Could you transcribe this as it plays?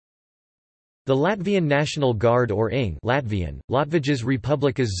The Latvian National Guard or ING Latvian, Latvijas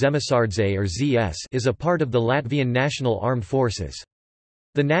Republikas Zemesardze or ZS is a part of the Latvian National Armed Forces.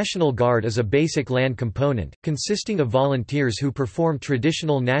 The National Guard is a basic land component, consisting of volunteers who perform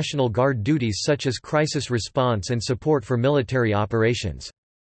traditional National Guard duties such as crisis response and support for military operations.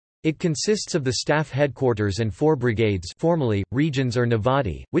 It consists of the staff headquarters and 4 brigades, formerly regions or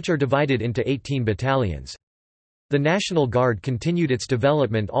navadi, which are divided into 18 battalions. The National Guard continued its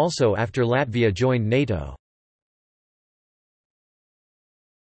development also after Latvia joined NATO.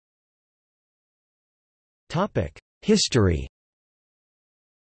 History.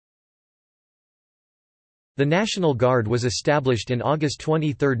 The National Guard was established in August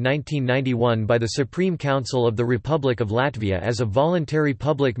 23, 1991 by the Supreme Council of the Republic of Latvia as a voluntary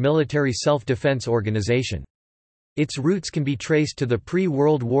public military self-defense organization. Its roots can be traced to the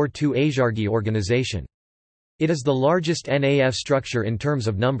pre-World War II Azhargi organization. It is the largest NAF structure in terms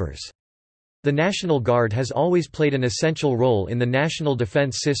of numbers. The National Guard has always played an essential role in the national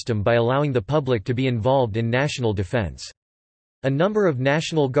defense system by allowing the public to be involved in national defense. A number of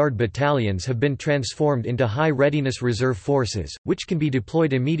National Guard battalions have been transformed into high readiness reserve forces, which can be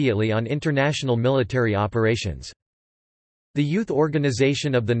deployed immediately on international military operations. The youth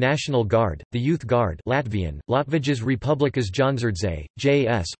organization of the National Guard, the Youth Guard Latvian, Latvijas Republikas Jaunzardze,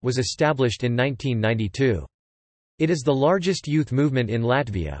 JS, was established in 1992. It is the largest youth movement in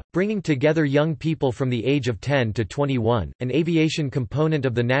Latvia, bringing together young people from the age of 10 to 21. An aviation component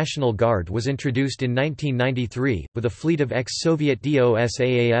of the National Guard was introduced in 1993, with a fleet of ex-Soviet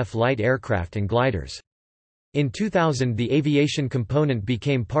DOSAAF light aircraft and gliders. In 2000 the aviation component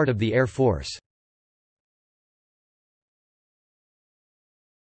became part of the Air Force.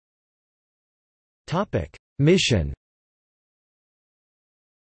 Mission.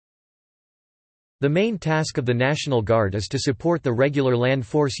 The main task of the National Guard is to support the regular land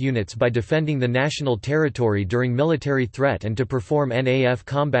force units by defending the national territory during military threat and to perform NAF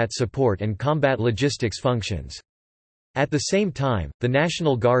combat support and combat logistics functions. At the same time, the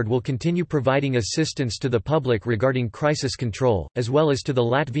National Guard will continue providing assistance to the public regarding crisis control, as well as to the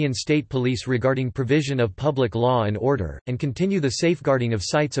Latvian State Police regarding provision of public law and order, and continue the safeguarding of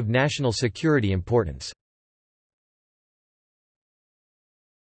sites of national security importance.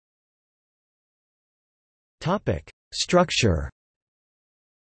 Structure.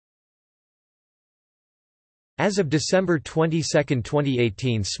 As of December 22,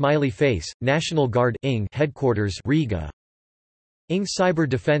 2018, Smiley Face, National Guard ING Headquarters Riga, ING Cyber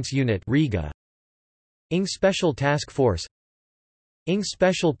Defense Unit Riga, ING Special Task Force, ING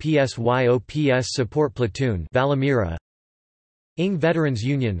Special PSYOPS Support Platoon Valmiera, ING Veterans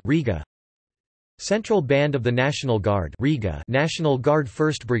Union Riga, Central Band of the National Guard Riga, National Guard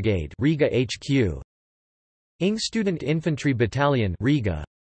 1st Brigade Riga HQ, ING Student Infantry Battalion Riga,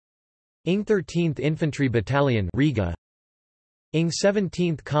 ING 13th Infantry Battalion Riga, ING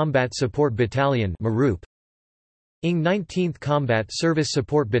 17th Combat Support Battalion Marup, ING 19th Combat Service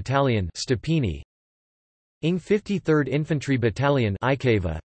Support Battalion Stepini, ING 53rd Infantry Battalion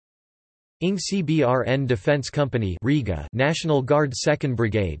Ikava, ING CBRN Defense Company Riga, National Guard 2nd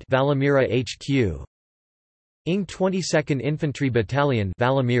Brigade Valmiera HQ, ING 22nd Infantry Battalion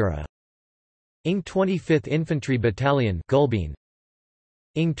Valmiera, ING 25th Infantry Battalion Gulbene,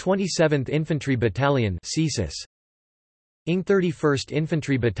 ING 27th Infantry Battalion Cesis, ING 31st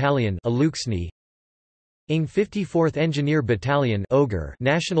Infantry Battalion Aluksny, ING 54th Engineer Battalion Ogre,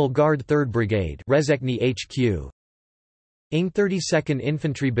 National Guard 3rd Brigade Rezekny HQ, ING 32nd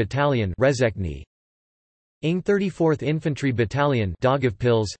Infantry Battalion Rezekny, ING 34th Infantry Battalion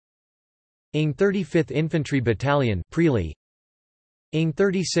Daugavpils, ING 35th Infantry Battalion Prili, ING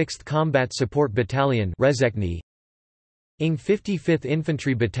 36th Combat Support Battalion Rezekny, ING 55th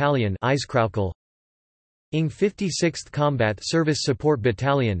Infantry Battalion Izkraukel, ING 56th Combat Service Support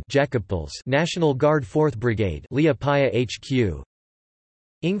Battalion Jekabpils, National Guard 4th Brigade Liepāja HQ,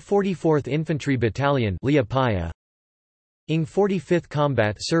 ING 44th Infantry Battalion Liepāja, ING 45th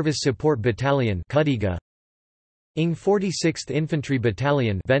Combat Service Support Battalion Kudiga, ING 46th Infantry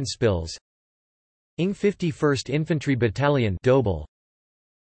Battalion Ventspils, ING 51st Infantry Battalion Dobel,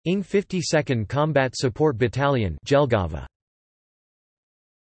 ING 52nd Combat Support Battalion Jelgava.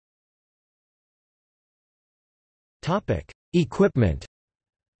 Equipment.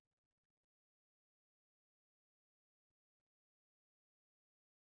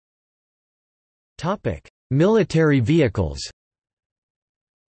 Military vehicles.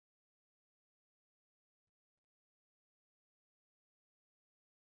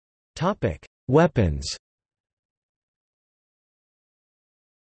 Weapons.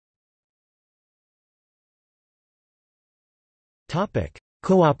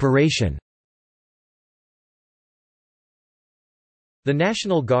 Cooperation. The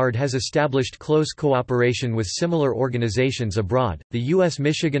National Guard has established close cooperation with similar organizations abroad, the U.S.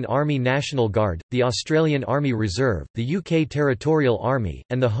 Michigan Army National Guard, the Australian Army Reserve, the UK Territorial Army,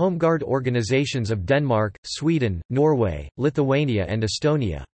 and the Home Guard organizations of Denmark, Sweden, Norway, Lithuania and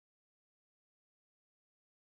Estonia.